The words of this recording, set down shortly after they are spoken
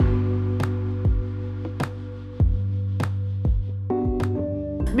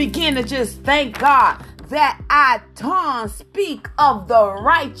begin to just thank God that our tongue speak of the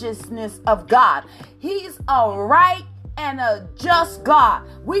righteousness of God. He's a right and a just God.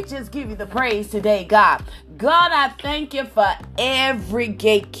 We just give you the praise today, God. God, I thank you for every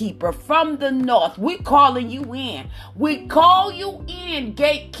gatekeeper from the north. We calling you in. We call you in,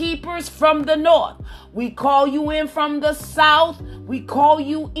 gatekeepers from the north. We call you in from the south. We call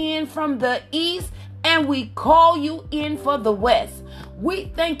you in from the east. And we call you in for the west.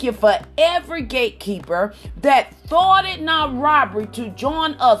 We thank you for every gatekeeper that thought it not robbery to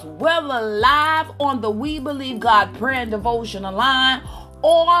join us, whether live on the We Believe God Prayer and Devotional line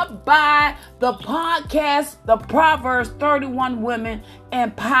or by the podcast, the Proverbs 31 Women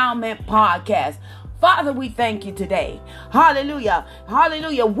Empowerment Podcast. Father, we thank you today. Hallelujah.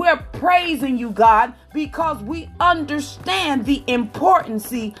 Hallelujah. We're praising you, God, because we understand the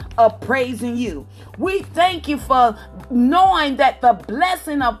importance of praising you. We thank you for knowing that the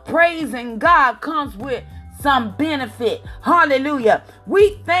blessing of praising God comes with some benefit. Hallelujah.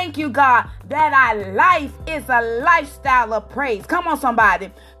 We thank you, God, that our life is a lifestyle of praise. Come on,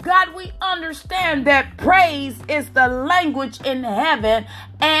 somebody. God, we understand that praise is the language in heaven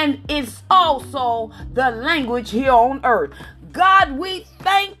and it's also the language here on earth. God, we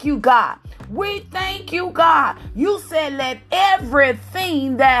thank you, God. We thank you, God. You said, let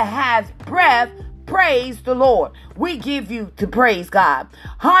everything that has breath praise the Lord. We give you to praise, God.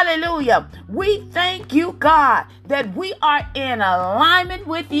 Hallelujah. We thank you, God, that we are in alignment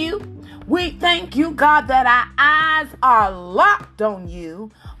with you. We thank you, God, that our eyes are locked on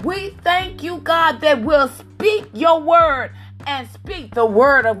you. We thank you, God, that we'll speak your word and speak the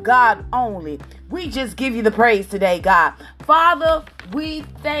word of God only. We just give you the praise today, God. Father, we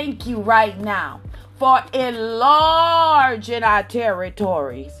thank you right now for enlarging our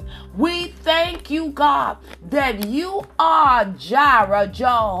territories. We thank you, God, that you are Jireh,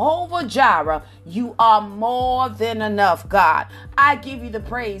 Jehovah Jireh. You are more than enough, God. I give you the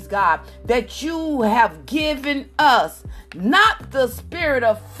praise, God, that you have given us not the spirit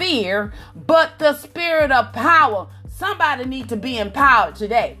of fear, but the spirit of power. Somebody needs to be empowered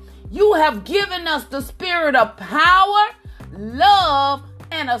today. You have given us the spirit of power, love,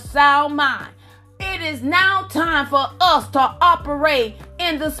 and a sound mind. It is now time for us to operate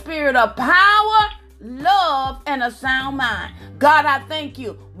in the spirit of power, love, and a sound mind. God, I thank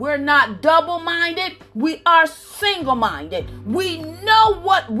you. We're not double-minded. We are single-minded. We know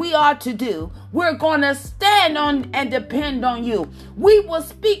what we are to do. We're going to stand on and depend on you. We will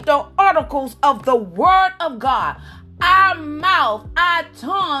speak the articles of the word of God. Our mouth, our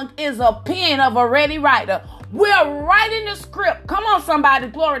tongue is a pen of a ready writer. We're writing the script. Come on, somebody.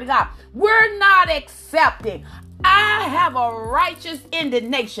 Glory to God. We're not accepting. I have a righteous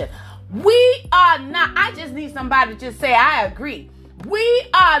indignation. We are not. I just need somebody to just say, I agree. We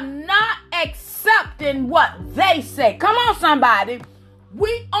are not accepting what they say. Come on, somebody.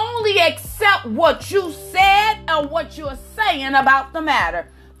 We only accept what you said and what you're saying about the matter.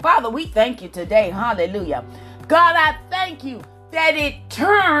 Father, we thank you today. Hallelujah. God, I thank you that it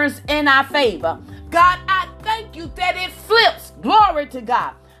turns in our favor. God, I thank you that it flips. Glory to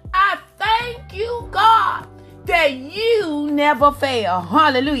God. I thank you, God, that you never fail.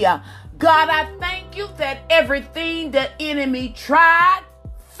 Hallelujah. God, I thank you that everything the enemy tried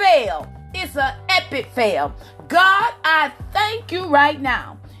failed. It's an epic fail. God, I thank you right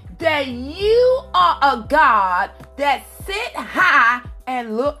now that you are a God that sit high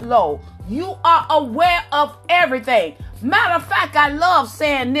and look low. You are aware of everything. Matter of fact, I love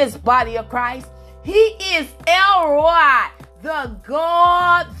saying this, body of Christ. He is El Roi, the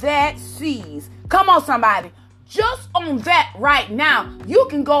God that sees. Come on, somebody. Just on that right now, you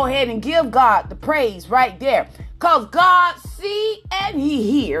can go ahead and give God the praise right there. Because God sees and he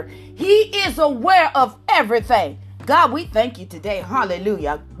hears. He is aware of everything. God, we thank you today.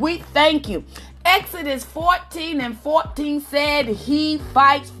 Hallelujah. We thank you. Exodus 14:14 said he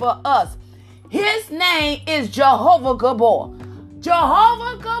fights for us. His name is Jehovah Gabor.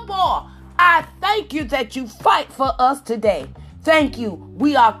 Jehovah Gabor, I thank you that you fight for us today. Thank you.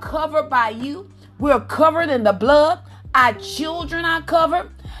 We are covered by you. We're covered in the blood. Our children are covered.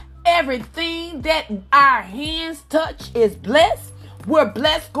 Everything that our hands touch is blessed. We're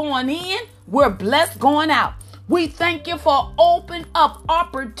blessed going in. We're blessed going out. We thank you for open up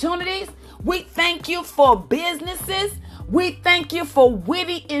opportunities. We thank you for businesses. We thank you for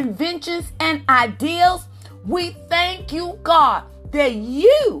witty inventions and ideals. We thank you, God, that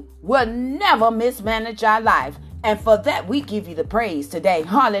you will never mismanage our life. And for that, we give you the praise today.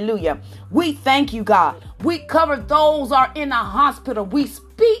 Hallelujah. We thank you, God. We cover those who are in a hospital. We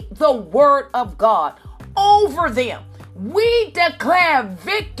speak the word of God over them. We declare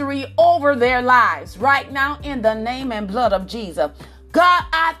victory over their lives right now in the name and blood of Jesus. God,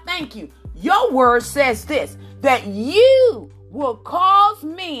 I thank you. Your word says this, that you will cause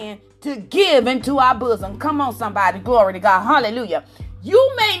men to give into our bosom. Come on, somebody. Glory to God. Hallelujah.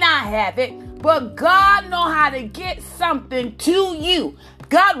 You may not have it, but God know how to get something to you.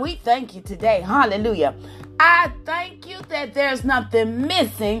 God, we thank you today. Hallelujah. I thank you that there's nothing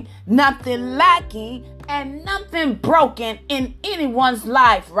missing, nothing lacking, and nothing broken in anyone's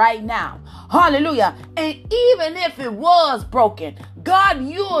life right now. Hallelujah. And even if it was broken, God,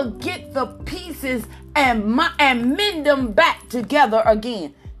 you'll get the pieces and mend them back together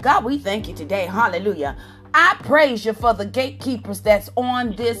again. God, we thank you today. Hallelujah. I praise you for the gatekeepers that's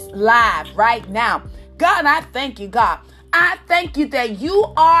on this live right now. God, I thank you, God. I thank you that you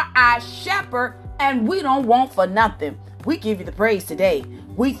are our shepherd and we don't want for nothing. We give you the praise today.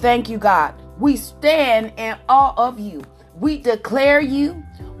 We thank you, God. We stand in awe of you. We declare you.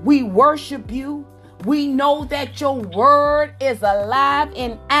 We worship you. We know that your word is alive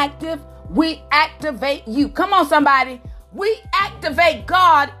and active. We activate you. Come on, somebody. We activate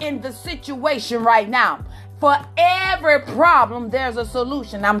God in the situation right now. For every problem, there's a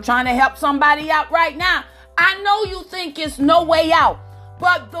solution. I'm trying to help somebody out right now. I know you think it's no way out,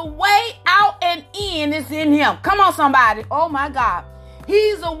 but the way out and in is in him. Come on, somebody. Oh, my God.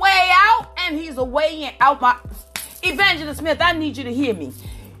 He's a way out and he's a way in. Out my Evangelist Smith, I need you to hear me.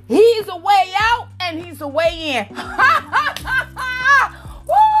 He's a way out and he's a way in.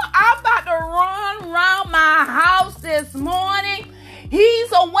 I'm about to run around my house this morning.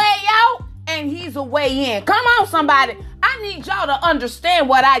 He's a way out and he's a way in. Come on, somebody. I need y'all to understand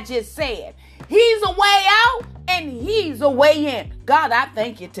what I just said. He's a way out and he's a way in. God, I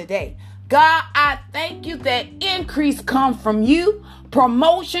thank you today. God, I thank you that increase come from you.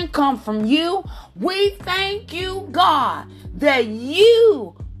 Promotion come from you. We thank you, God, that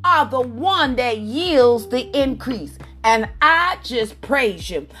you are the one that yields the increase. And I just praise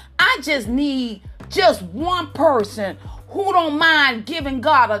you. I just need just one person who don't mind giving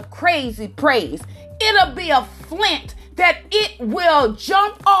God a crazy praise. It'll be a flint that it will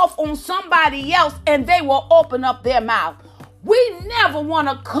jump off on somebody else and they will open up their mouth. We never want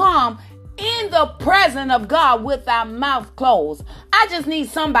to come in the presence of God with our mouth closed. I just need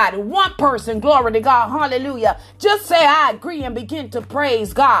somebody, one person, glory to God, hallelujah. Just say, I agree, and begin to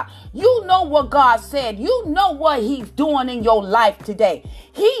praise God. You know what God said. You know what he's doing in your life today.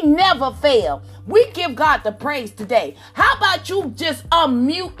 He never failed. We give God the praise today. How about you just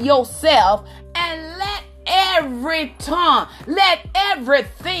unmute yourself and let every tongue, let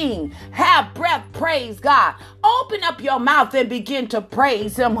everything have breath, praise God. Open up your mouth and begin to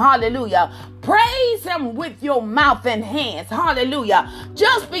praise him. Hallelujah. Praise him with your mouth and hands. Hallelujah.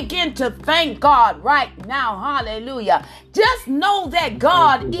 Just begin to thank God right now. Hallelujah. Just know that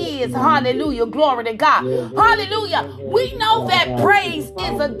God is. Hallelujah. Glory to God. Hallelujah. We know that praise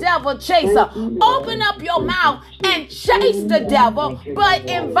is a devil chaser. Open up your mouth and chase the devil, but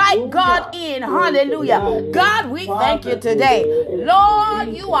invite God in. Hallelujah. God, we thank you today. Lord,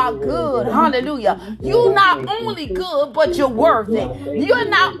 you are good. Hallelujah. You're not only good, but you're worthy. You're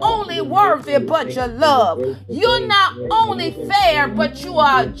not only worthy, but you're loved. You're not only fair, but you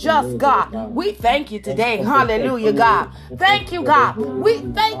are just God. We thank you today. Hallelujah, God. Thank you, God. We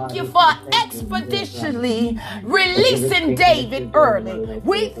thank you for expeditiously releasing David early.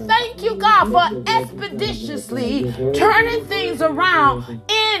 We thank you, God, for expeditiously turning things around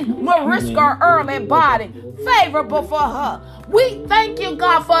in Mariska's early body, favorable for her. We thank you,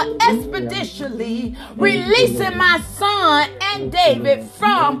 God, for expeditiously releasing my son and David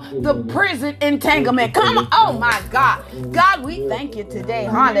from the prison entanglement. Come on. Oh, my God. God, we thank you today.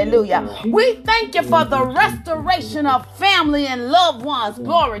 Hallelujah. We thank you for the restoration of family and loved ones.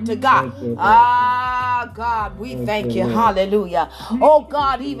 Glory to God. Ah, God, we thank you. Hallelujah. Oh,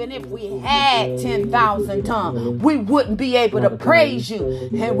 God, even if we had 10,000 tongues, we wouldn't be able to praise you.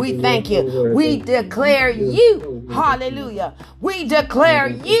 And we thank you. We declare you. Hallelujah. We declare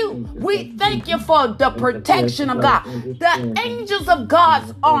you. We thank you for the protection of God. The angels of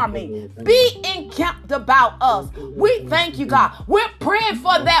God's army be encamped about us. We thank you, God. We're praying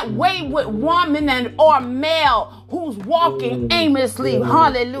for that wayward woman and or male who's walking aimlessly.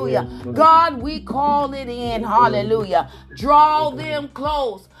 Hallelujah. God, we call it in. Hallelujah. Draw them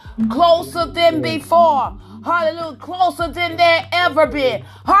close. Closer than before. Hallelujah. Closer than they've ever been.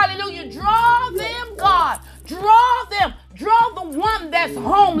 Hallelujah. Draw them, God. Draw them. Draw the one that's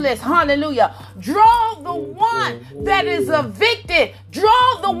homeless. Hallelujah. Draw the one that is evicted.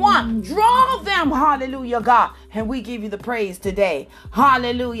 Draw the one. Draw them. Hallelujah, God. And we give you the praise today.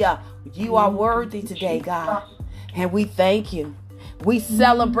 Hallelujah. You are worthy today, God. And we thank you. We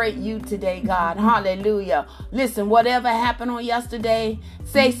celebrate you today, God. Hallelujah. Listen, whatever happened on yesterday,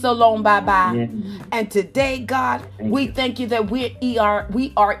 say so long, bye-bye. Yeah. And today, God, we thank you that we are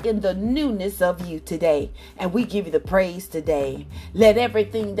in the newness of you today. And we give you the praise today. Let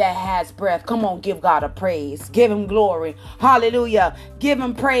everything that has breath, come on, give God a praise. Give him glory. Hallelujah. Give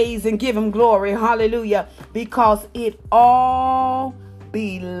him praise and give him glory. Hallelujah. Because it all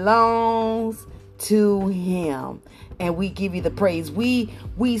belongs to him. And we give you the praise. We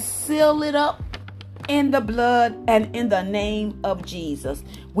seal it up in the blood and in the name of Jesus.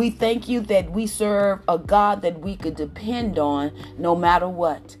 We thank you that we serve a God that we could depend on no matter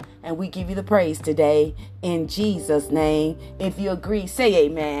what. And we give you the praise today in Jesus' name. If you agree, say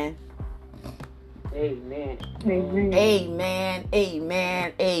amen. Amen. Amen. Amen.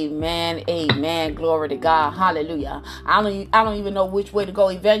 Amen. Amen. Amen. Glory to God. Hallelujah. I don't even know which way to go.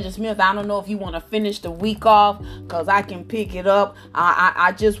 Evangelist Smith, I don't know if you want to finish the week off, because I can pick it up.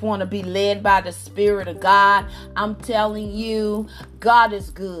 I just want to be led by the Spirit of God. I'm telling you, God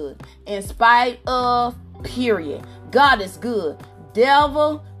is good. In spite of, period. God is good.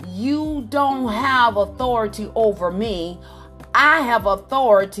 Devil, you don't have authority over me. I have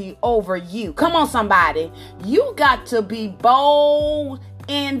authority over you. Come on, somebody. You got to be bold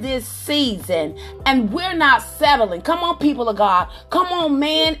in this season. And we're not settling. Come on, people of God. Come on,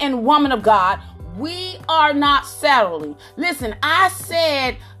 man and woman of God. We are not settling. Listen, I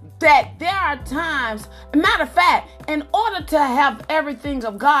said that there are times, matter of fact, in order to have everything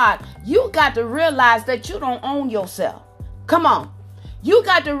of God, you got to realize that you don't own yourself. Come on. You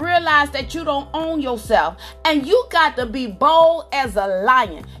got to realize that you don't own yourself, and you got to be bold as a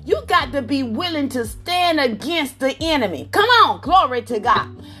lion. You got to be willing to stand against the enemy. Come on, glory to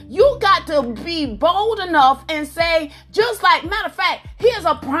God. You got to be bold enough and say, just like, matter of fact, here's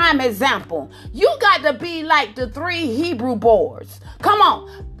a prime example. You got to be like the 3 Hebrew boys. Come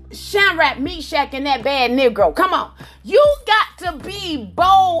on. Shadrach, Meshach, and that bad Negro. Come on. You got to be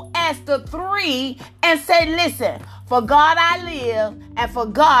bold as the 3 and say, listen, for God I live and for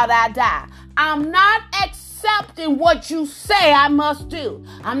God I die. I'm not accepting what you say I must do.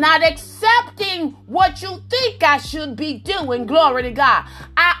 I'm not accepting what you think I should be doing. Glory to God.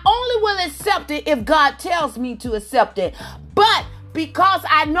 I only will accept it if God tells me to accept it. But because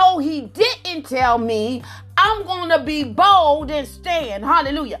I know he didn't tell me, I'm going to be bold and stand.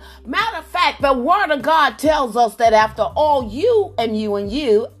 Hallelujah. Matter of fact, the word of God tells us that after all you and you and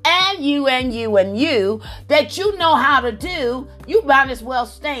you and you and you and you that you know how to do, you might as well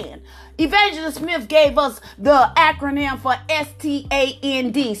stand. Evangelist Smith gave us the acronym for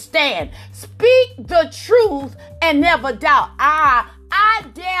STAND, stand. Speak the truth and never doubt. I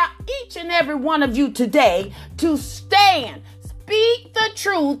dare each and every one of you today to stand. Speak the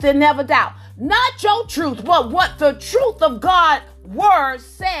truth and never doubt. Not your truth, but what the truth of God's word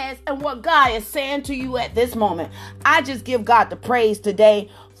says and what God is saying to you at this moment. I just give God the praise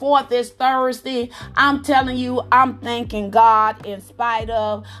today for this Thursday. I'm telling you, I'm thanking God in spite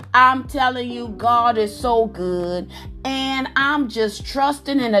of. I'm telling you, God is so good. And I'm just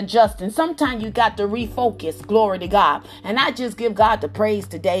trusting and adjusting. Sometimes you got to refocus. Glory to God. And I just give God the praise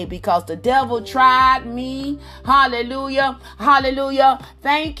today because the devil tried me. Hallelujah. Hallelujah.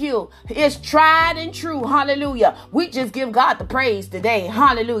 Thank you. It's tried and true. Hallelujah. We just give God the praise today.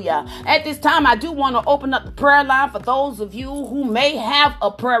 Hallelujah. At this time, I do want to open up the prayer line for those of you who may have a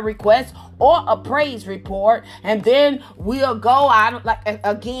prayer request or a praise report, and then we'll go.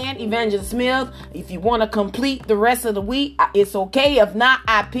 Again, Evangelist Smith, if you want to complete the rest of the week, it's okay. If not,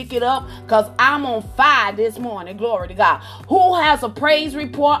 I pick it up because I'm on fire this morning. Glory to God. Who has a praise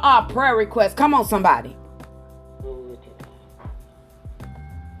report or a prayer request? Come on, somebody.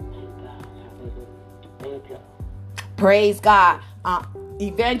 Praise God.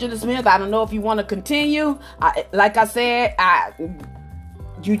 Evangelist Smith, I don't know if you want to continue. Like I said,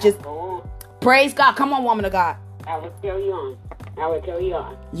 you just praise God. Come on, woman of God. I will carry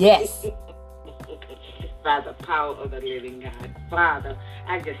on. Yes. By the power of the living God. Father,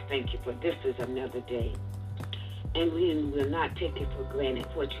 I just thank you for this is another day. And we will not take it for granted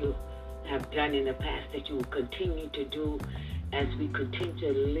what you have done in the past, that you will continue to do as we continue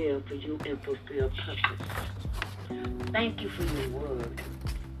to live for you and fulfill purpose. Thank you for your word.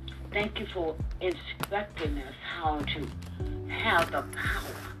 Thank you for instructing us how to have the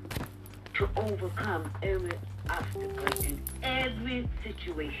power to overcome every obstacle in every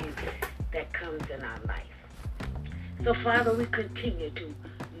situation that comes in our life. So, Father, we continue to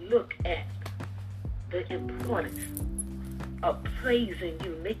look at the importance of praising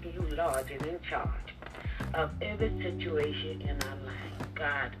you, making you large and in charge of every situation in our life.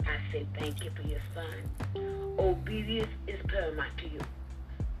 God, I say thank you for your son. Obedience is paramount to you.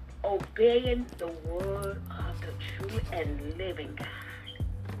 Obeying the word of the true and living God.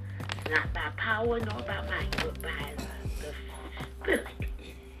 Not by power nor by might, but by the Spirit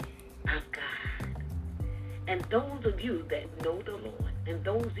of God. And those of you that know the Lord, and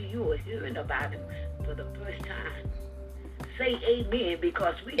those of you who are hearing about him for the first time, say amen,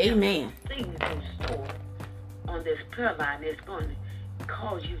 because we have things in store on this prayer line that's going to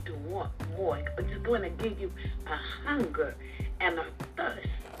cause you to want more. It's going to give you a hunger and a thirst.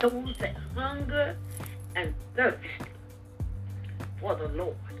 Those that hunger and thirst for the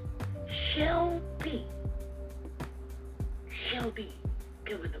Lord shall be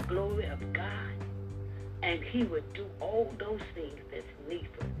given the glory of God, and he will do all those things that's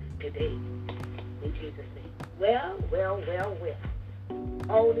needful today. In Jesus' name. Well.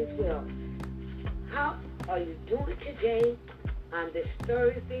 All is well. How are you doing today on this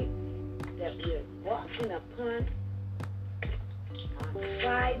Thursday that we're walking upon on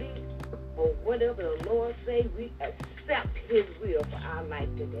Friday, or whatever the Lord say? We accept his will for our life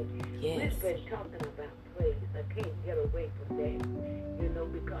today. Yes. We've been talking about praise. I can't get away from that,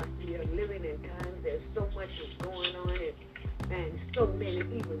 because we are living in times there's so much is going on, and so many,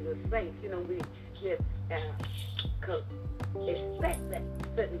 even the saints, we expect that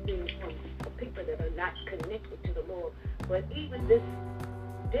certain things from people that are not connected to the Lord. But even this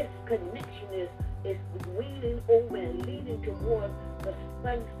connection is leaning over and leading towards the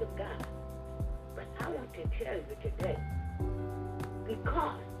sons of God. But I want to tell you today,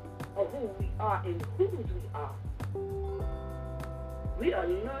 because of who we are and whose we are, we are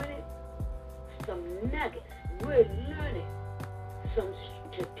learning some nuggets. We're learning some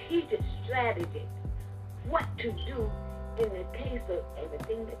strategic strategies, what to do in the case of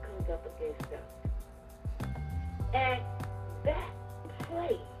everything that comes up against us. And that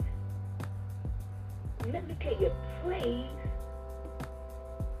praise, let me tell you, praise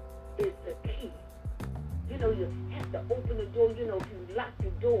is the key. You have to open the door. If you lock the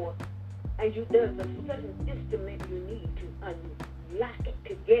door and there's a certain instrument you need to unlock it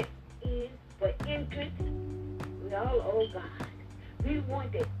to get in for entrance. Oh God, we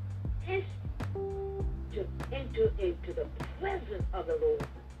want to enter into the presence of the Lord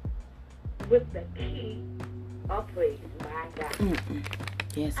with the key of praise, my God.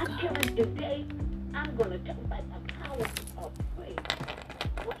 Yes, God. I'm telling you today, I'm going to talk about the power of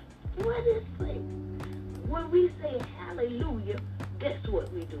praise. What is praise? When we say hallelujah, guess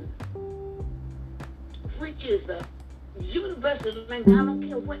what we do? Which is a universal language. I don't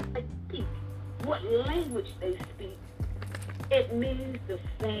care what they speak, what language they speak. It means the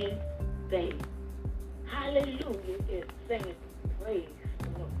same thing. Hallelujah is saying praise the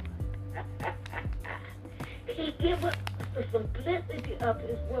Lord. He gives us the simplicity of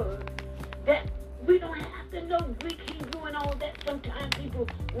his word that we don't have to know Greek, Hebrew, and all that. Sometimes people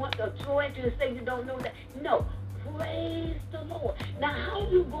want to throw at you and say you don't know that. No, praise the Lord. Now, how are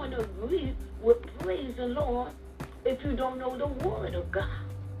you going to agree with praise the Lord if you don't know the word of God?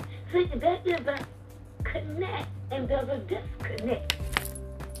 See, there is a connect and there's a disconnect.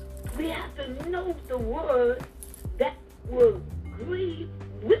 We have to know the word that will agree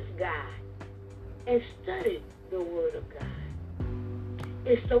with God and study the word of God.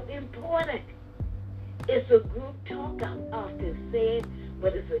 It's so important. It's a group talk, I've often said,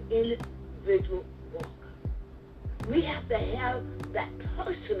 but it's an individual walk. We have to have that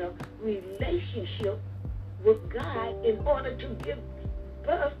personal relationship with God in order to give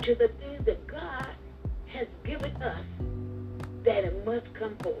birth to the things that God has given us, that it must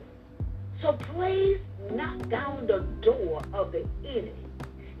come forth. So praise knock down the door of the enemy,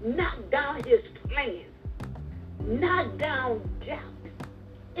 knock down his plans, knock down doubt.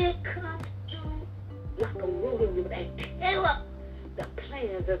 It comes through like a rolling river and tear up the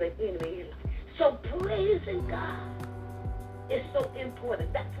plans of the enemy. So praising God is so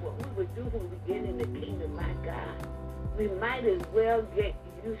important. That's what we would do when we get in the kingdom, my God. We might as well get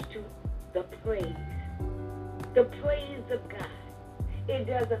used to the praise of God. It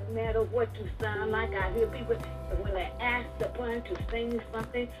doesn't matter what you sound like. I hear people, when they're asked upon to sing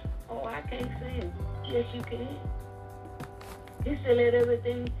something, oh, I can't sing. Yes, you can. He said, let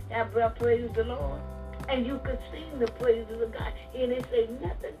everything have breath, praise the Lord. And you could sing the praises of God. And it say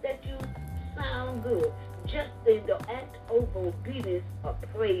nothing that you sound good. Just in the act of obedience of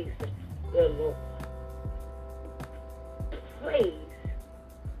praise the Lord. Praise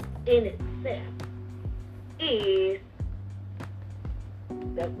in itself is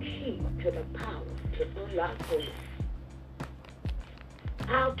the key to the power to unlock holiness.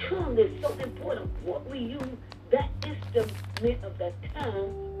 Our tongue is so important. What we use that instrument of the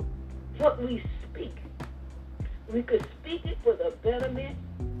tongue, what we speak. We could speak it for the betterment,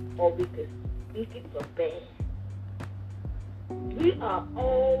 or we could speak it for bad. We are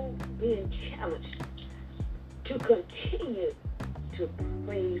all being challenged to continue to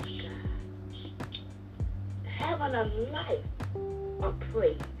praise God. Having a life of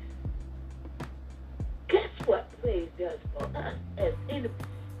praise. Guess what praise does for us as individuals?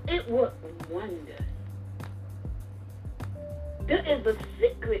 It works wonders. There is a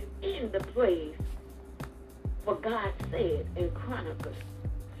secret in the praise. For God said in Chronicles,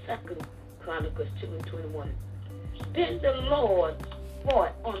 2 Chronicles 2:21, then the Lord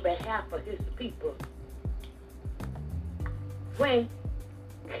fought on behalf of his people when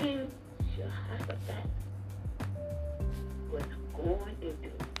King Jehoshaphat was going into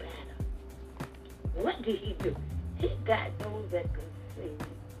battle. What did he do? He got those that could sing.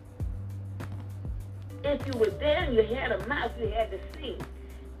 If you were there and you had a mouth, you had to sing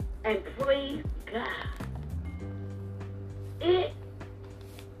and praise God. It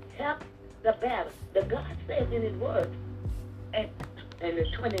helped the battle. The God said in his word, in the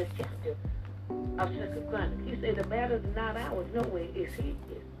 20th chapter of 2 Chronicles, he said the battle is not ours, no way, it's his.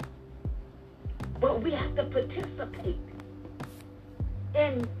 But we have to participate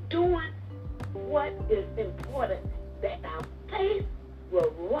in doing what is important, that our faith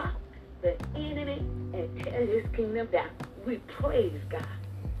will rock the enemy and tear his kingdom down. We praise God.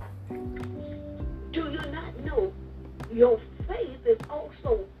 Do you not know your faith is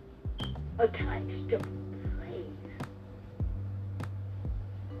also attached to praise?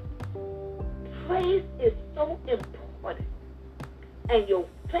 Praise is so important. And your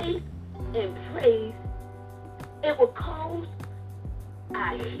faith in praise, it will cause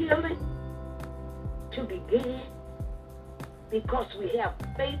our healing to begin because we have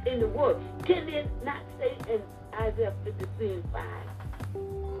faith in the word. Did it not say in Isaiah 53:5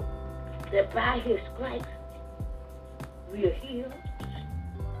 that by his stripes we are healed?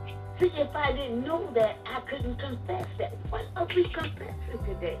 See, if I didn't know that, I couldn't confess that. What are we confessing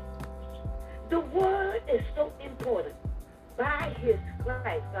today? The word is so important. By his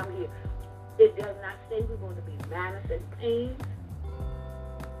stripes I'm here. It does not say we're going to be minus and pain,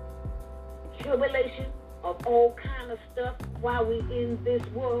 tribulation of all kind of stuff while we're in this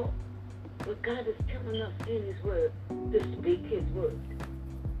world. But God is telling us in his word to speak his word.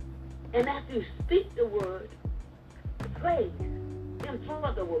 And after you speak the word, praise him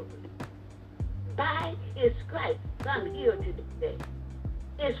for the word. By his stripes, I'm here today.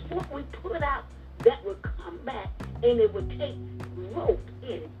 It's what we put out that will come back, and it will take growth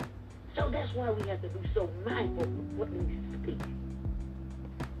in it. So that's why we have to be so mindful of what we speak.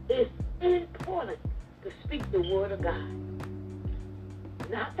 It's important to speak the word of God.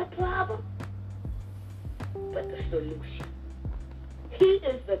 Not the problem, but the solution. He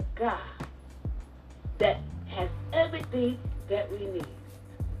is the God that has everything that we need.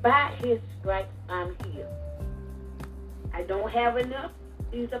 By his stripes, I'm healed. I don't have enough.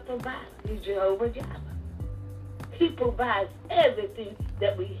 He's a provider. He's Jehovah Jireh. He provides everything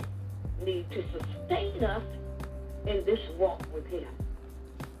that we need to sustain us in this walk with him.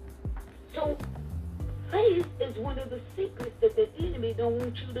 So, praise is one of the secrets that the enemy don't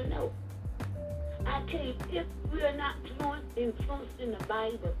want you to know. I tell you, if we are not influenced in the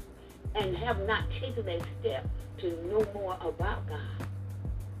Bible and have not taken a step to know more about God,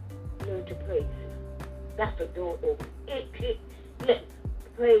 learn to praise him. That's the door open. Let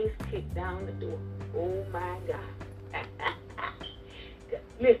praise kick down the door. Oh my God.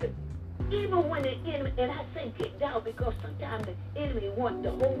 Listen, even when the enemy, and I say kick down because sometimes the enemy wants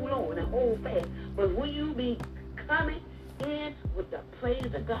to hold on and hold fast. But when you be coming in with the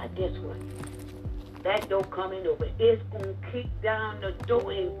praise of God, guess what? That door coming over. It's going to kick down the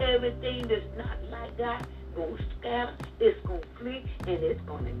door, and everything that's not like God going to scatter. It's going to flee, and it's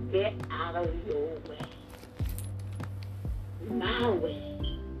going to get out of your way. My way.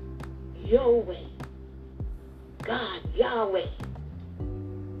 Your way. God, Yahweh.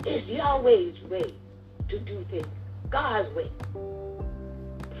 It's Yahweh's way to do things. God's way.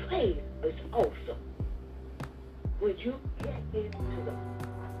 Praise is awesome. Would you get into the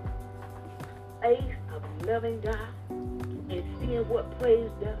face of loving God and seeing what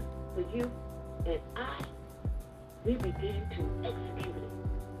praise does for you and I? We begin to execute it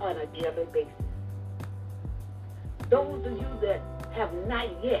on a daily basis. Those of you that have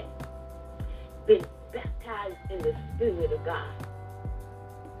not yet been baptized in the Spirit of God,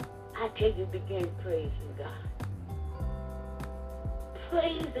 I tell you, begin praising God.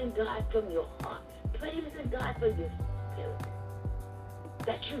 Praising God from your heart. Praising God from your spirit.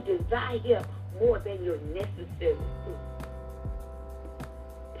 That you desire Him more than your necessary food.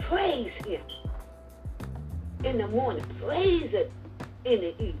 Praise him in the morning. Praise him in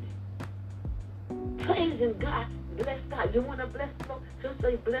the evening. Praising God. Bless God. You want to bless the Lord? Just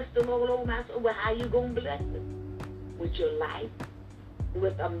say, bless the Lord, oh my soul. Well, how you going to bless him? With your life,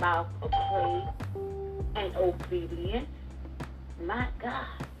 with a mouth of praise and obedience. My God.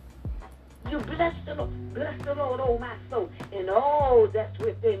 You bless the Lord. Bless the Lord, oh my soul. And all that's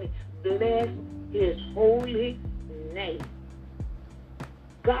within me. Bless his holy name.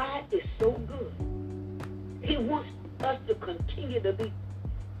 God is so good. He wants us to continue to be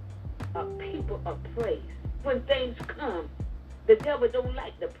a people of praise. When things come, the devil don't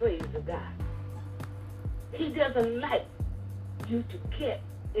like the praise of God. He doesn't like you to get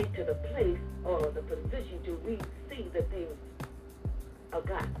into the place or the position to receive the things of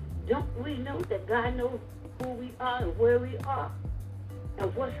God. Don't we know that God knows who we are and where we are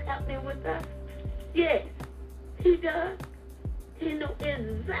and what's happening with us? Yes, he does. He knows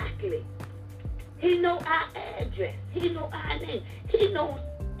exactly. He knows our address. He knows our name. He knows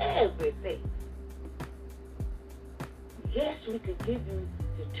everything. Yes, we could give you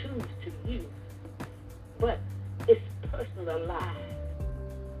the tools to use, but it's personalized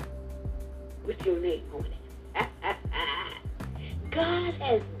with your name on it. God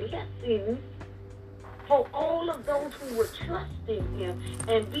has blessings for all of those who will trust in him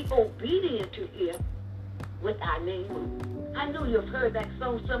and be obedient to him with our name on it. I know you've heard that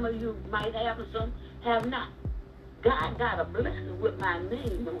song. Some of you might have and some have not. God got a blessing with my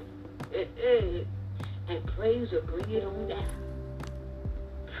name on it. And praise will bring it on down.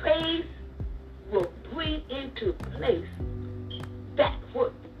 Praise will bring into place that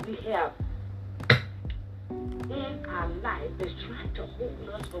what we have in our life that's trying to hold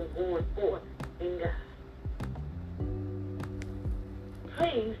us from going forth in God.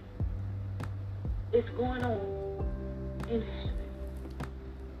 Praise is going on in heaven.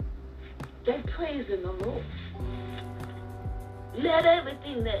 They're praising the Lord. Let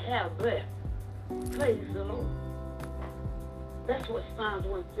everything that have breath praise the Lord. That's what Psalms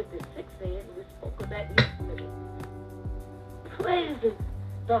 156 said. We spoke of that yesterday. Praise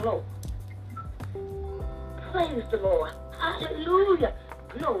the Lord. Praise the Lord. Hallelujah.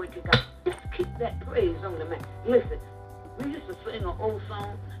 Glory to God. Let's keep that praise on the man. Listen, we used to sing an old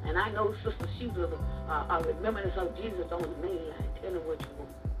song, and I know Sister Sheila remembering of Jesus on the main line. Tell him what you want.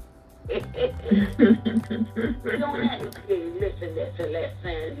 You don't have to say, listen.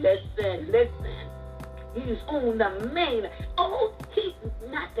 He's on the main line. Oh,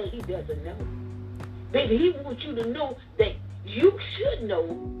 not that he doesn't know. But he wants you to know that you should know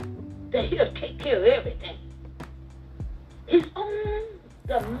that he'll take care of everything. He's on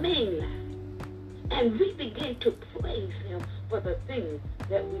the main line. And we begin to praise him for the things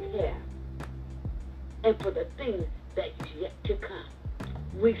that we have and for the things that is yet to come.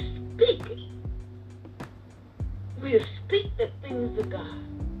 We speak it. We speak the things of God.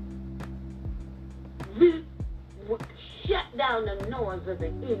 We shut down the noise of the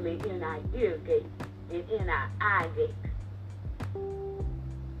enemy in our ear gate and in our eye gate.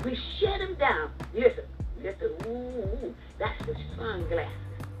 We shut him down. Listen, ooh, that's the sunglasses.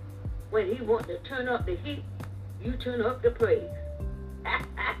 When he wants to turn up the heat, you turn up the praise.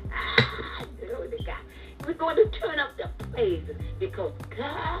 Glory to God. We're going to turn up the praise because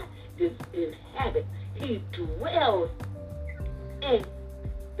God is inhabit. He dwells in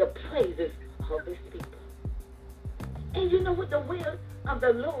the praises of his people. And you know what? The will of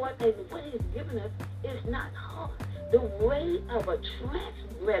the Lord and what he's given us is not hard. The way of a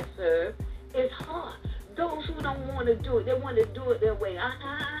transgressor is hard. Those who don't want to do it, they want to do it their way.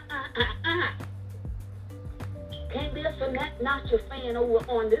 Can't be a not your fan over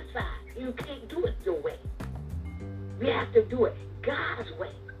on this side. You can't do it your way. We have to do it God's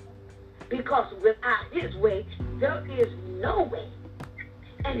way. Because without his way, there is no way.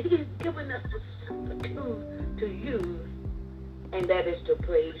 And he's given us a simple tool to use, and that is to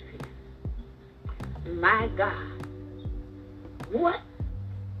praise him. My God. What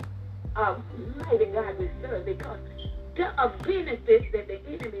a mighty God we serve, because there are benefits that the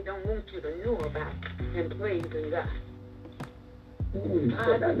enemy don't want you to know about in praising God.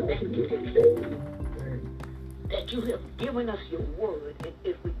 Father, thank you that you have given us your word, and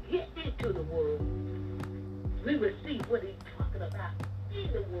if we get into the word, we will see what he's talking about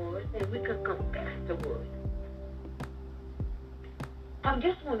in the word, and we can confess the word. I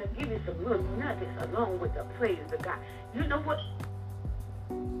just want to give you some little nuggets along with the praise of God. You know what?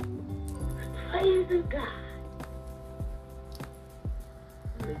 Praising God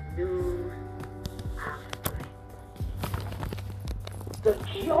renews our strength. The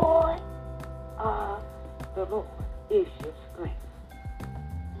joy the Lord is your strength.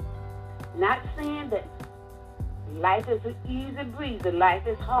 Not saying that life is an easy breeze, life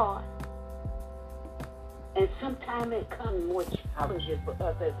is hard. And sometimes it comes more challenges for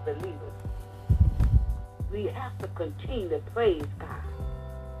us as believers. We have to continue to praise God.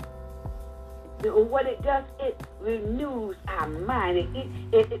 What it does, it renews our mind.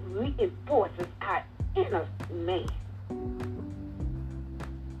 It reinforces our inner man.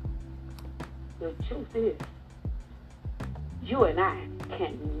 The truth is, you and I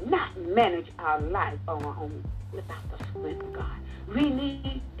cannot manage our life on our own without the strength of God. We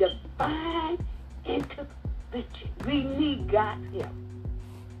need divine intervention. We need God's help.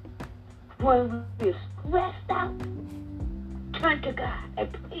 When we're stressed out, turn to God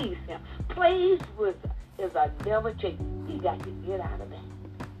and praise Him. Praise is a devil trick. He got to get out of that.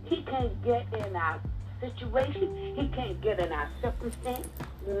 He can't get in our situation. He can't get in our circumstance.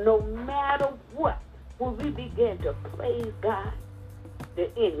 No matter what, when we begin to praise God, the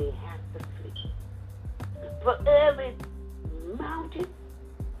enemy has to flee. For every mountain,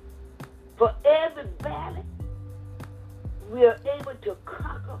 for every valley, we are able to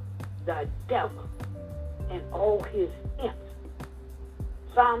conquer the devil and all his imps.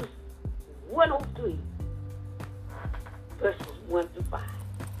 Psalms 103, verses 1 through 5.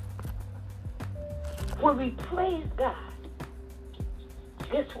 When we praise God,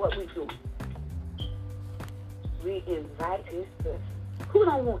 guess what we do? We invite His presence. Who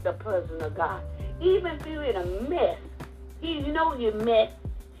don't want the presence of God? Even if you're in a mess, He know you're messy.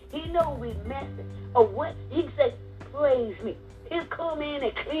 He know we're messy. Or what? He said, praise me. He'll come in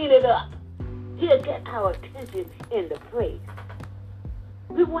and clean it up. He'll get our attention in the praise.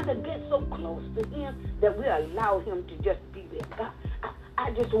 We want to get so close to Him that we allow Him to just be there. God,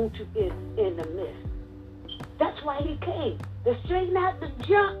 I just want you in the midst. That's why He came, to straighten out the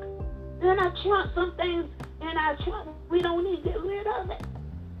junk. In our trunk, some things in our trunk, we don't need. Get rid of it.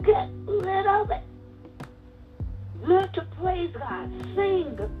 Get rid of it. Learn to praise God.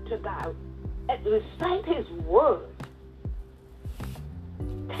 Sing to God. And recite His word.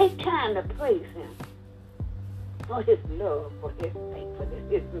 Take time to praise Him for His love, for His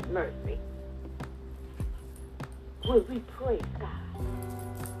faithfulness, His mercy. When we praise God,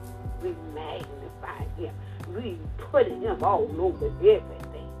 we magnify Him. We put Him all over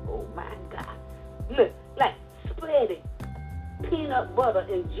everything. Oh my God. Look, like spreading peanut butter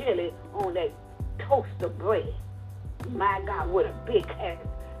and jelly on that toast of bread. My God, with a big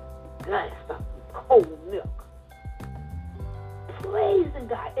glass of cold milk. Praising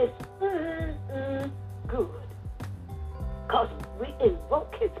God is good. Because we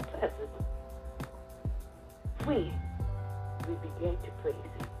invoke His presence when we begin to praise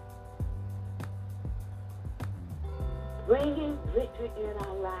Him. Bringing victory in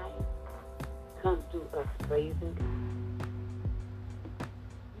our lives comes through us praising God.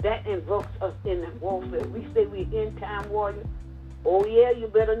 That invokes us in the warfare. We say we're end-time warriors. Oh yeah, you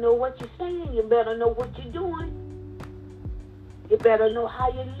better know what you're saying. You better know what you're doing. You better know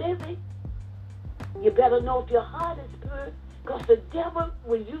how you're living. You better know if your heart is pure. Because the devil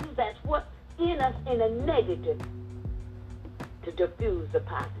will use that what's in us in a negative to diffuse the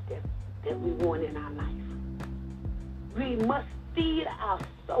positive that we want in our life. We must feed our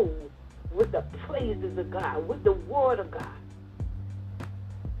soul with the praises of God, with the word of God.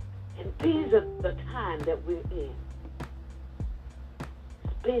 And these are the times that we're in.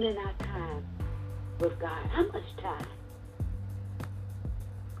 Spending our time with God. How much time?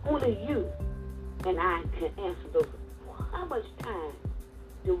 Only you and I can answer those. How much time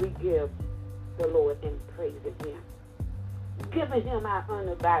do we give the Lord in praising Him? Giving Him our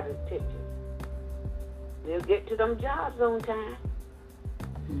undivided attention. We'll get to them jobs on time.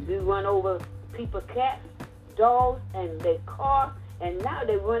 We run over people's cats, dogs, and their car, and now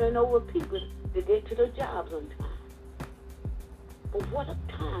they're running over people to get to the jobs on time. But what a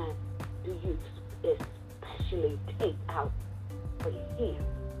time do you especially take out for Him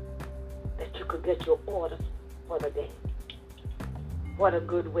that you could get your orders for the day? What a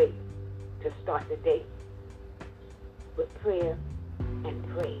good way to start the day with prayer and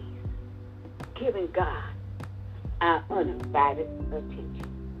praise, giving God our undivided attention.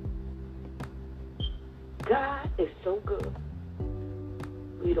 God is so good.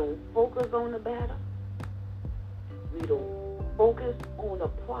 We don't focus on the battle. We don't focus on the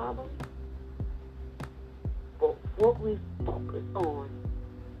problem. But what we focus on,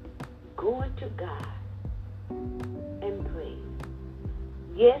 going to God and praise.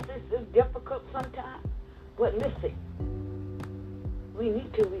 Yes, it's difficult sometimes, but listen, we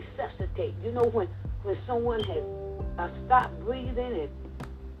need to resuscitate. You know, when someone has stopped breathing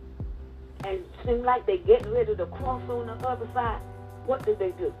and seem like they're getting ready to cross on the other side, what do?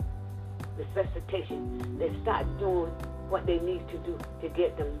 Resuscitation. They start doing what they need to do to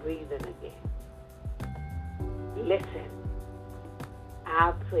get them breathing again. Listen,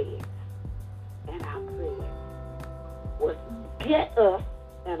 our prayers and our prayers will get us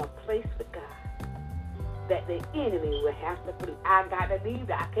in a place with God that the enemy will have to flee. I got to leave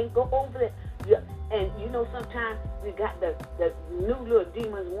that. I can't go over there. And you know, sometimes we got the new little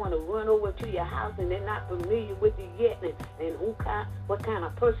demons want to run over to your house and they're not familiar with you yet, and what kind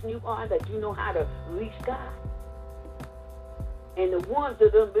of person you are, that you know how to reach God. And the ones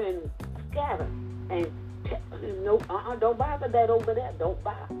that have been scattered and don't bother that over there. Don't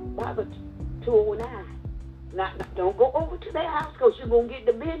bother 209. Don't go over to their house because you're going to get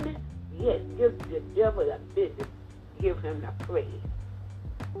the business. Yes, give the devil the business. Give him the praise.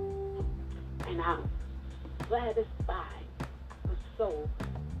 And I'm satisfied my soul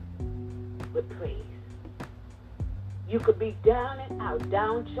with praise. You could be down and out,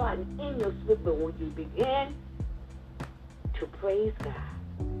 downtrodden in your spirit, but when you begin to praise God,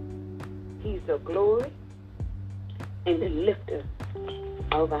 He's the glory and the lifter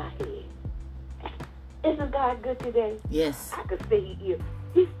of our head. Isn't God good today? Yes. I could say He is.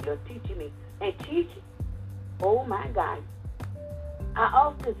 He's still teaching me. And teaching, oh my God. I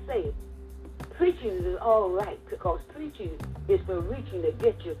often say, preaching is all right, because preaching is for reaching to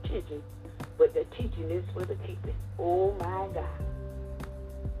get your attention, but the teaching is for the keeping. Oh my God.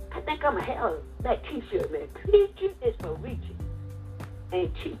 I think I'm going to have that t-shirt, man. Preaching is for reaching,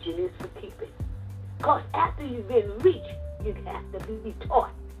 and teaching is for keeping. Because after you've been reached, you have to be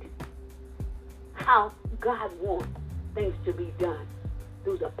taught how God wants things to be done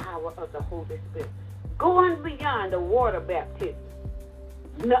through the power of the Holy Spirit. Going beyond the water baptism.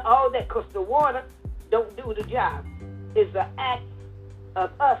 All that, because the water don't do the job. It's an act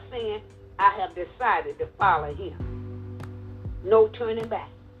of us saying, I have decided to follow Him. No turning back.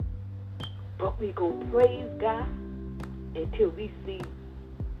 But we're going to praise God until we see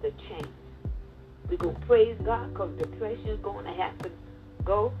the change. We're going to praise God because depression is going to have to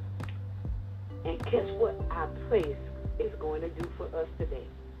go. And guess what? Our praise is going to do for us today.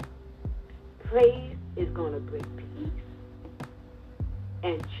 Praise is going to bring peace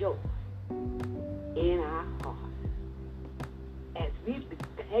and joy in our hearts as we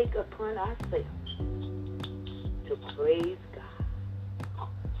take upon ourselves to praise God.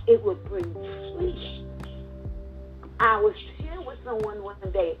 It will bring freedom. I was sharing with someone one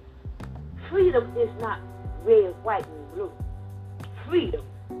day, freedom is not red, white, and blue. Freedom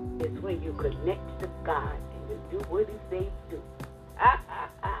is when you connect to God and you do what He says do.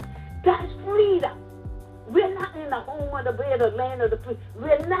 That's freedom. We're not in the home of the bed or land of the free.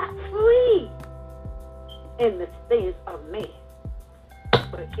 We're not free in the things of man,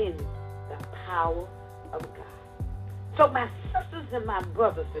 but in the power of God. So my sisters and my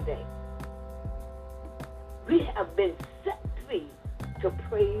brothers today, we have been set free to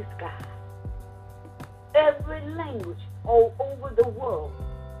praise God. Every language all over the world,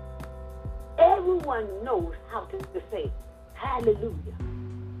 everyone knows how to say hallelujah.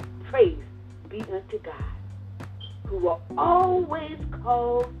 Praise be unto God, who will always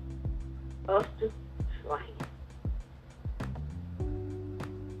cause us to triumph.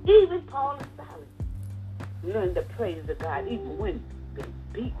 Even Paul and Silas learned to praise the God even when they been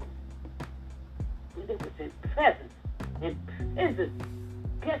beaten. When they was in prison.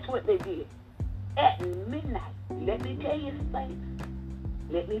 Guess what they did? At midnight, let me tell you, saints,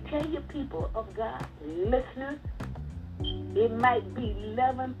 let me tell you, people of God, listeners, it might be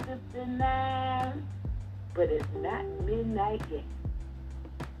 11:59, but it's not midnight yet.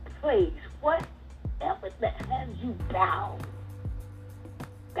 Praise whatever that has you bound,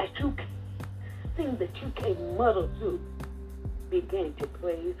 that you can't sing, that you can't muddle through. Begin to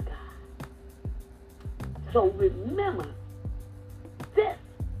praise God. So remember this,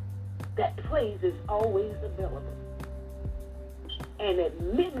 that praise is always available. And at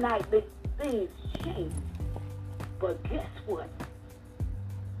midnight, things change. But guess what?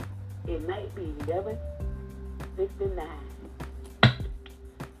 It might be 11:59.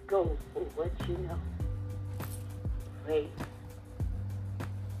 Go for what you know. Praise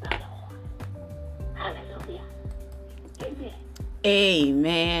the Lord. Hallelujah. Amen.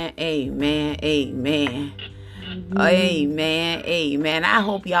 Amen, amen, amen. Amen, amen. I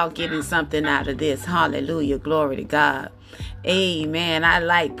hope y'all getting something out of this. Hallelujah. Glory to God. Amen. I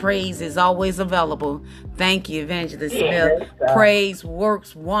like praise is always available. Thank you, Evangelist Smith. Praise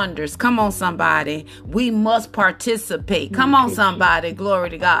works wonders. Come on, somebody. We must participate. Come on, somebody.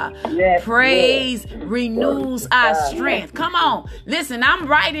 Glory to God. Praise renews our strength. Come on. Listen, I'm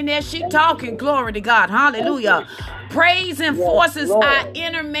right in there. She talking. Glory to God. Hallelujah. Praise enforces our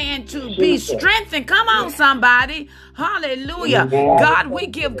inner man to be strengthened. Come on, somebody. Hallelujah. God, we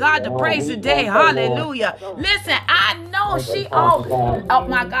give God the praise today. Hallelujah. Listen, I know oh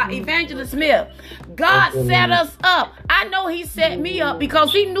my God, Evangelist Smith. God set us up. I know he set me up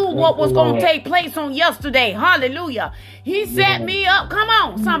because he knew what was going to take place on yesterday. Hallelujah. He set me up. Come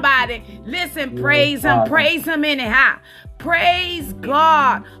on, somebody. Listen, praise him anyhow. Praise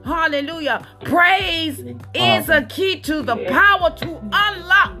God. Hallelujah. Praise is a key to the power to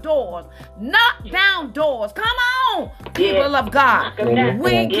unlock doors, knock down doors. Come on, people of God.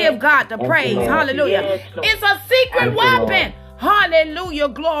 We give God the praise. Hallelujah. It's a secret weapon. Hallelujah.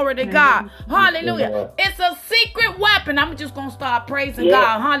 Glory to God. Hallelujah. It's a secret weapon. I'm just going to start praising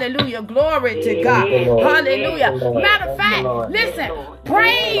God. Hallelujah. Glory to God. Hallelujah. Matter of fact, listen,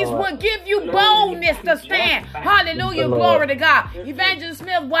 praise will give you boldness to stand. Hallelujah. Glory to God. Evangelist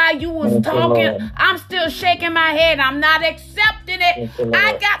Smith, while you was talking, I'm still shaking my head. I'm not accepting it.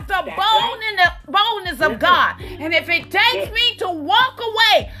 I got the boldness of God. And if it takes me to walk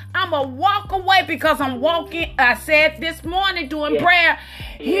away, I'm going to walk away because I'm walking. I said this morning doing prayer,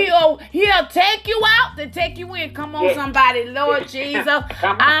 he'll take you out to take you in. Come on, somebody. Lord Jesus,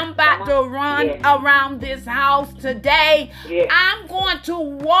 I'm about to run around this house today. I'm going to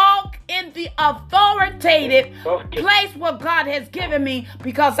walk in the authoritative place where God has given me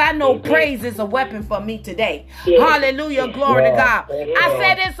because I know praise is a weapon for me today. Hallelujah. Glory to God. I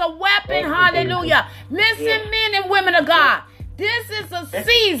said it's a weapon. Hallelujah. Listen, men and women of God. This is a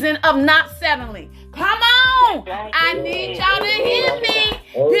season of not settling. Come on. I need y'all to hear me.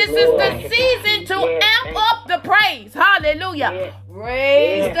 This is the season to amp up the praise. Hallelujah.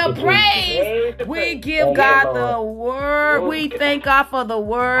 Raise the praise. We give God the word. We thank God for the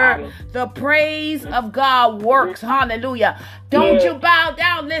word. The praise of God works. Hallelujah. Don't you bow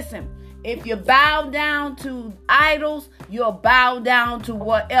down. Listen. If you bow down to idols, you'll bow down to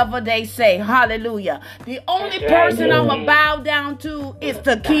whatever they say. Hallelujah. The only person I'm going to bow down to is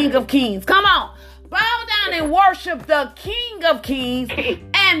the King of Kings. Come on. Bow down and worship the King of Kings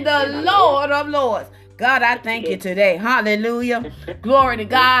and the Lord of Lords. God, I thank you today. Hallelujah. Glory to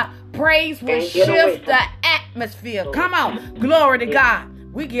God. Praise will shift the atmosphere. Come on. Glory to God.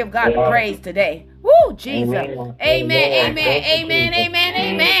 We give God the praise today. Woo, Jesus. Amen, amen, amen, amen,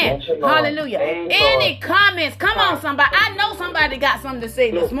 amen. Hallelujah. Any comments? Come on, somebody. I know somebody got something to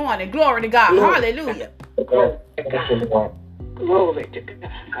say this morning. Glory to God. Hallelujah. Glory to God. Glory to God.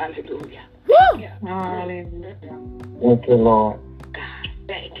 Hallelujah. Woo. Hallelujah. Thank you, Lord. God,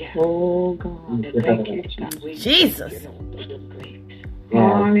 thank you. Oh, God. Thank you, Jesus.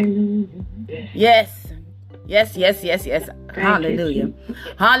 Hallelujah. Yes. Yes. Hallelujah.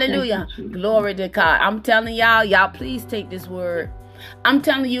 Hallelujah. Glory to God. I'm telling y'all please take this word. I'm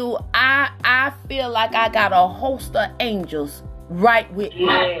telling you, I feel like I got a host of angels right with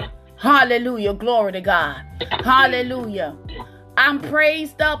me. Hallelujah. Glory to God. Hallelujah. I'm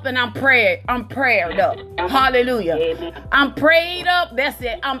praised up and I'm prayed up. Hallelujah. I'm prayed up. That's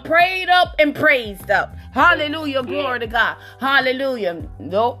it. I'm prayed up and praised up. Hallelujah. Glory to God. Hallelujah.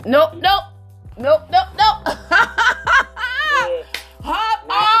 Nope.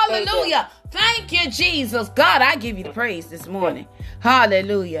 Hallelujah. Thank you, Jesus. God, I give you the praise this morning.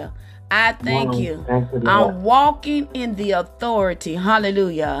 Hallelujah. I thank you. I'm walking in the authority.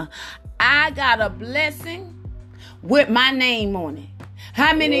 Hallelujah. I got a blessing with my name on it.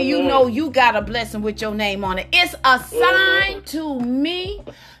 How many of you know you got a blessing with your name on it? It's assigned to me.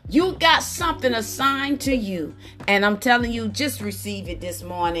 You got something assigned to you. And I'm telling you, just receive it this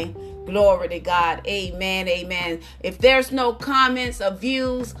morning. Glory to God. Amen. Amen. If there's no comments or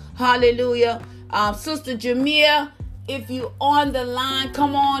views, hallelujah. Sister Jamia, if you on the line,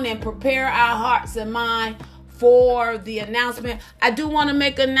 come on and prepare our hearts and mind for the announcement. I do want to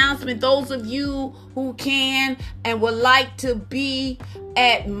make an announcement. Those of you who can and would like to be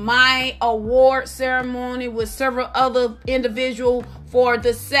at my award ceremony with several other individuals for the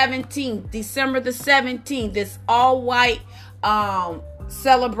 17th, December the 17th, this all white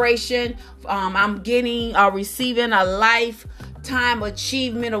celebration. I'm receiving a life lifetime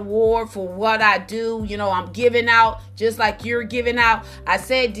achievement award for what I do. You know, I'm giving out just like you're giving out. I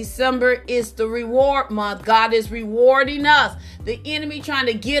said December is the reward month. God is rewarding us. The enemy trying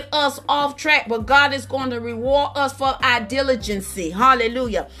to get us off track, but God is going to reward us for our diligency.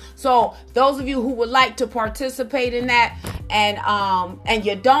 Hallelujah. So those of you who would like to participate in that and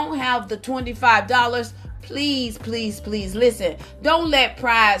you don't have the $25, please listen. Don't let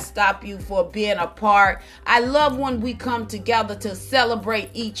pride stop you for being a part. I love when we come together to celebrate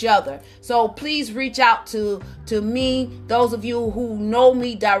each other. So please reach out to me. Those of you who know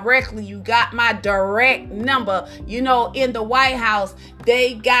me directly, you got my direct number. You know, in the White House,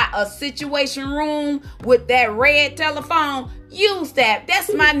 they got a situation room with that red telephone. Use that.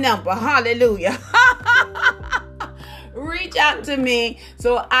 That's my number. Hallelujah. Reach out to me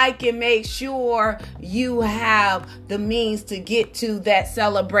so I can make sure you have the means to get to that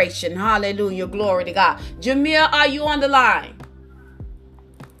celebration. Hallelujah. Glory to God. Jamil, are you on the line?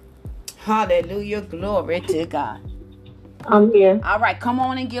 Hallelujah. Glory to God. I'm here. All right. Come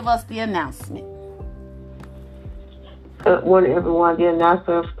on and give us the announcement. Want everyone, the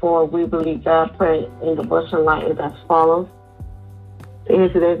announcement for We Believe God Pray in the Devotion Line is as follows. To hear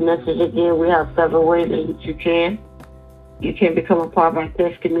today's message again, we have several ways in which you can. You can become a part of our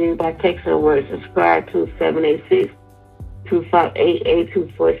test community by texting the word subscribe to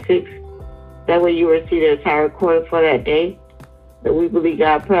 786-258-8246. That way you will receive the entire recording for that day. The We Believe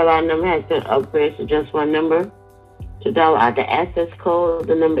God prayer line number has been upgraded to just one number. To dial out the access code,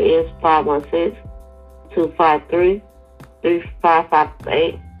 the number is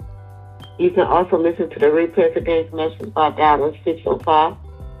 516-253-3558. You can also listen to the replay of today's message by dialing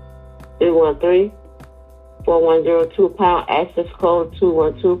 605-313-4102 access code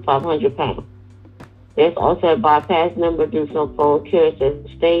 212-500 . There's also a bypass number due to some phone carriers at the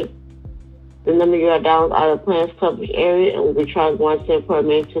state. The number you are dialing out of Plans coverage area and will be charged 1 cent per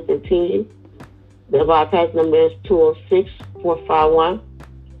minute to continue. The bypass number is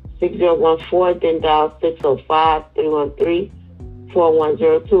 206-451-6014. Then dial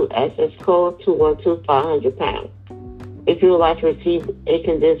 605-313-4102 access code 212-500 . If you would like to receive a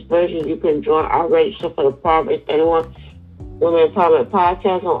condensed version, you can join our register for the Proverbs 31 Women Empowerment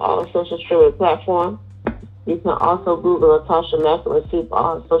Podcast on all social streaming platforms. You can also Google Latasha Mack and receive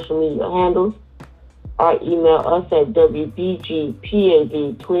all social media handles, or email us at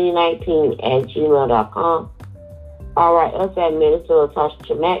wbgpad2019@gmail.com. Or write us at Minister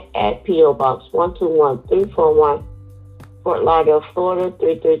Latasha Mack at P.O. Box 121341, Fort Lauderdale, Florida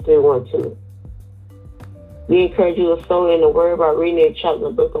 33312. We encourage you to sow in the word by reading and chapter the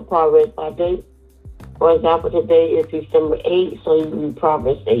book of Proverbs by date. For example, today is December 8th, so you read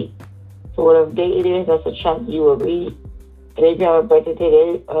Proverbs 8. So whatever day it is, that's a chapter you will read. And if you have a birthday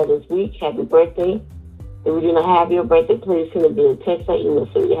today this week, happy birthday. If we do not have your birthday, please send it via text or email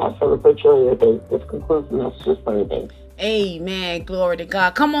so we have celebrate you on your day. This concludes the message for today. Amen. Glory to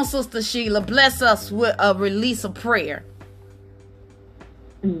God. Come on, Sister Sheila. Bless us with a release of prayer.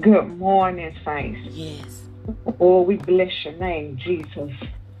 Good morning, saints. Yes. Oh, we bless your name, Jesus.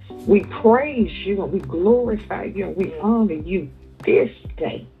 We praise you and we glorify you and we honor you this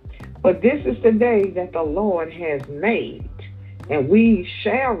day. But this is the day that the Lord has made, and we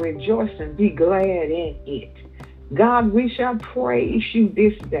shall rejoice and be glad in it. God, we shall praise you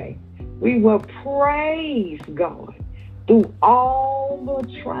this day. We will praise God through all the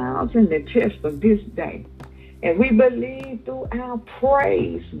trials and the tests of this day. And we believe through our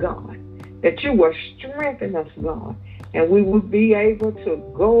praise, God, that you will strengthen us, God, and we will be able to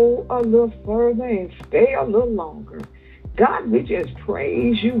go a little further and stay a little longer. God, we just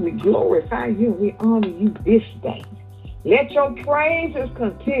praise you, we glorify you, we honor you this day. Let your praises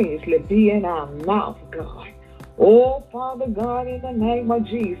continuously be in our mouth, God. Oh, Father God, in the name of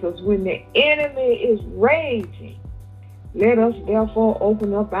Jesus, when the enemy is raging, let us therefore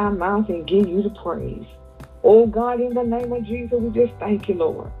open up our mouth and give you the praise. Oh, God, in the name of Jesus, we just thank you,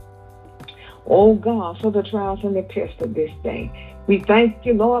 Lord. Oh, God, for the trials and the tests of this day. We thank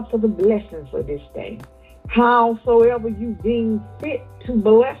you, Lord, for the blessings of this day. Howsoever you deem fit to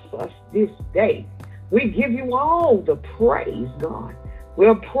bless us this day, we give you all the praise, God.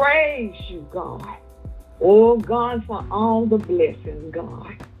 We'll praise you, God. Oh, God, for all the blessings,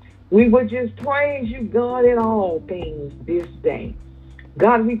 God. We will just praise you, God, in all things this day.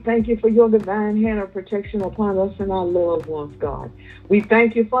 God, we thank you for your divine hand of protection upon us and our loved ones, God. We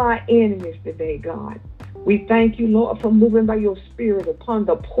thank you for our enemies today, God. We thank you, Lord, for moving by your spirit upon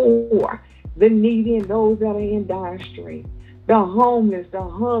the poor, the needy, and those that are in dire straits, the homeless, the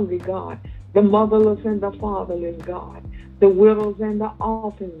hungry, God, the motherless and the fatherless, God, the widows and the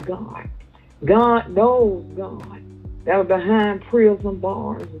orphans, God. God, those, God, that are behind prison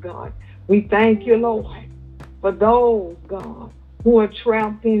bars, God. We thank you, Lord, for those, God, who are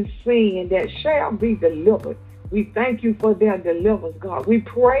trapped in sin that shall be delivered. We thank you for their deliverance, God. We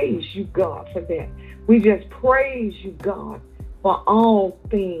praise you, God, for that. We just praise you, God, for all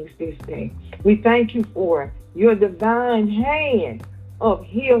things this day. We thank you for your divine hand of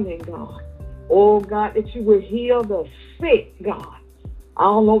healing, God. Oh, God, that you will heal the sick, God,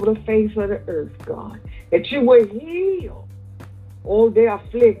 all over the face of the earth, God. That you will heal all their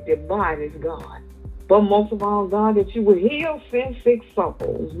afflicted bodies, God. But most of all, God, that you will heal sin-sick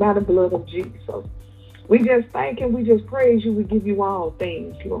souls by the blood of Jesus. We just thank and we just praise you. We give you all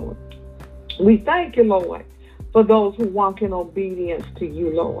things, Lord. We thank you, Lord, for those who walk in obedience to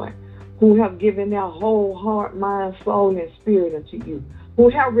you, Lord, who have given their whole heart, mind, soul, and spirit unto you, who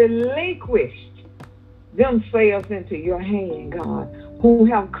have relinquished themselves into your hand, God, who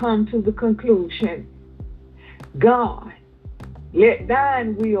have come to the conclusion, God, let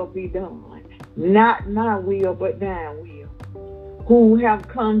thine will be done, not my will, but thine will, who have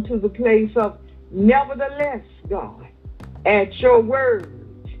come to the place of, nevertheless, God, at your word,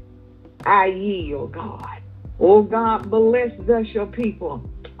 I yield, God. Oh, God, bless thus your people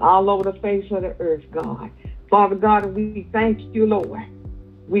all over the face of the earth, God. Father God, we thank you, Lord.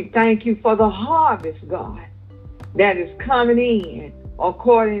 We thank you for the harvest, God, that is coming in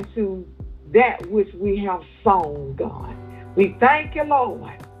according to that which we have sown, God. We thank you,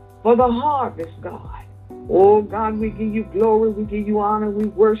 Lord, for the harvest, God. Oh, God, we give you glory, we give you honor, we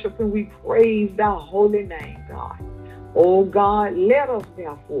worship and we praise thy holy name, God. Oh, God, let us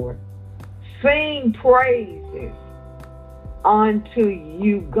therefore sing praises unto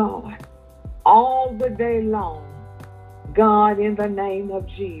you, God, all the day long. God, in the name of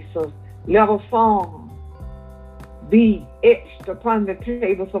Jesus, let a song be etched upon the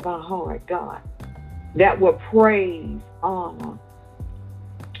tables of our heart, God, that will praise, honor,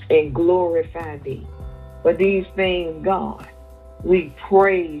 and glorify thee. For these things, God, we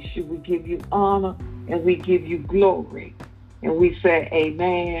praise you, we give you honor, and we give you glory. And we say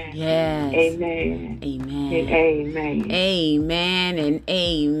amen. Yes. Amen. Amen. And amen. Amen and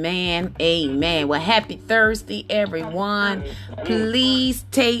amen. Amen. Well, happy Thursday, everyone. Please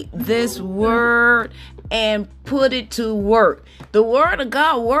take this word and put it to work. The word of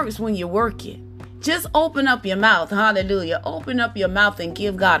God works when you work it. Just open up your mouth. Hallelujah. Open up your mouth and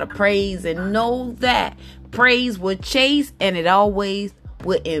give God a praise, and know that praise will chase, and it always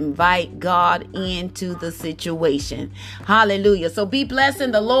will invite God into the situation. Hallelujah. So be blessed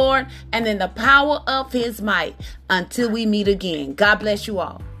in the Lord and in the power of his might until we meet again. God bless you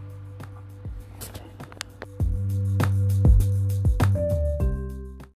all.